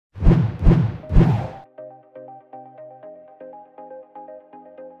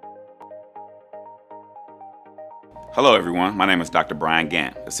Hello everyone, my name is Dr. Brian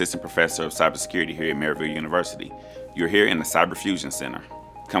Gant, Assistant Professor of Cybersecurity here at Maryville University. You're here in the Cyber Fusion Center.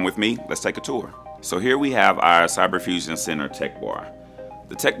 Come with me, let's take a tour. So here we have our Cyber Fusion Center Tech Bar.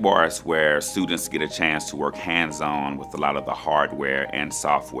 The Tech Bar is where students get a chance to work hands-on with a lot of the hardware and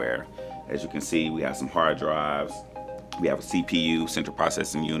software. As you can see, we have some hard drives. We have a CPU, central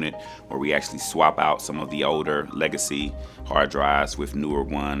processing unit, where we actually swap out some of the older legacy hard drives with newer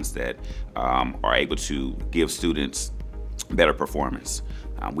ones that are able to give students better performance.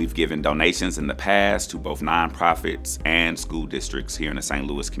 We've given donations in the past to both nonprofits and school districts here in the St.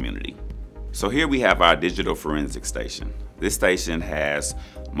 Louis community. So here we have our digital forensics station. This station has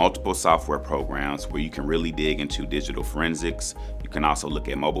multiple software programs where you can really dig into digital forensics. You can also look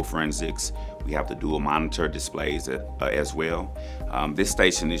at mobile forensics. We have the dual monitor displays as well. This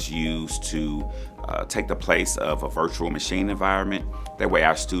station is used to take the place of a virtual machine environment. That way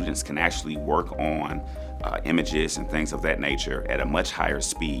our students can actually work on images and things of that nature at a much higher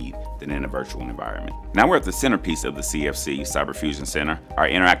speed than in a virtual environment. Now we're at the centerpiece of the CFC Cyber Fusion Center, our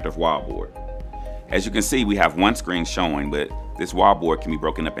interactive wallboard. As you can see, we have one screen showing, but this wallboard can be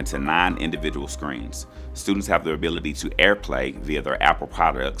broken up into 9 individual screens. Students have the ability to AirPlay via their Apple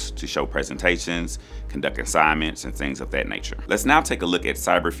products to show presentations, conduct assignments, and things of that nature. Let's now take a look at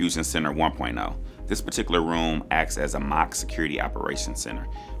Cyber Fusion Center 1.0. This particular room acts as a mock security operations center,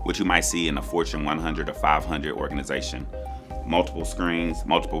 which you might see in a Fortune 100 or 500 organization. Multiple screens,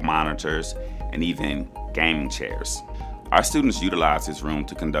 multiple monitors, and even gaming chairs. Our students utilize this room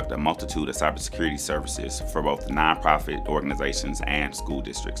to conduct a multitude of cybersecurity services for both nonprofit organizations and school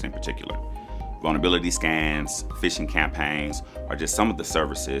districts in particular. Vulnerability scans, phishing campaigns are just some of the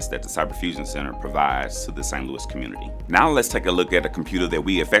services that the Cyber Fusion Center provides to the St. Louis community. Now let's take a look at a computer that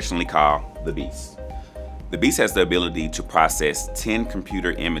we affectionately call the Beast. The Beast has the ability to process 10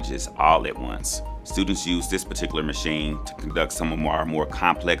 computer images all at once. Students use this particular machine to conduct some of our more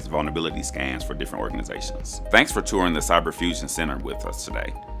complex vulnerability scans for different organizations. Thanks for touring the Cyber Fusion Center with us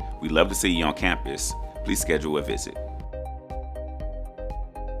today. We'd love to see you on campus. Please schedule a visit.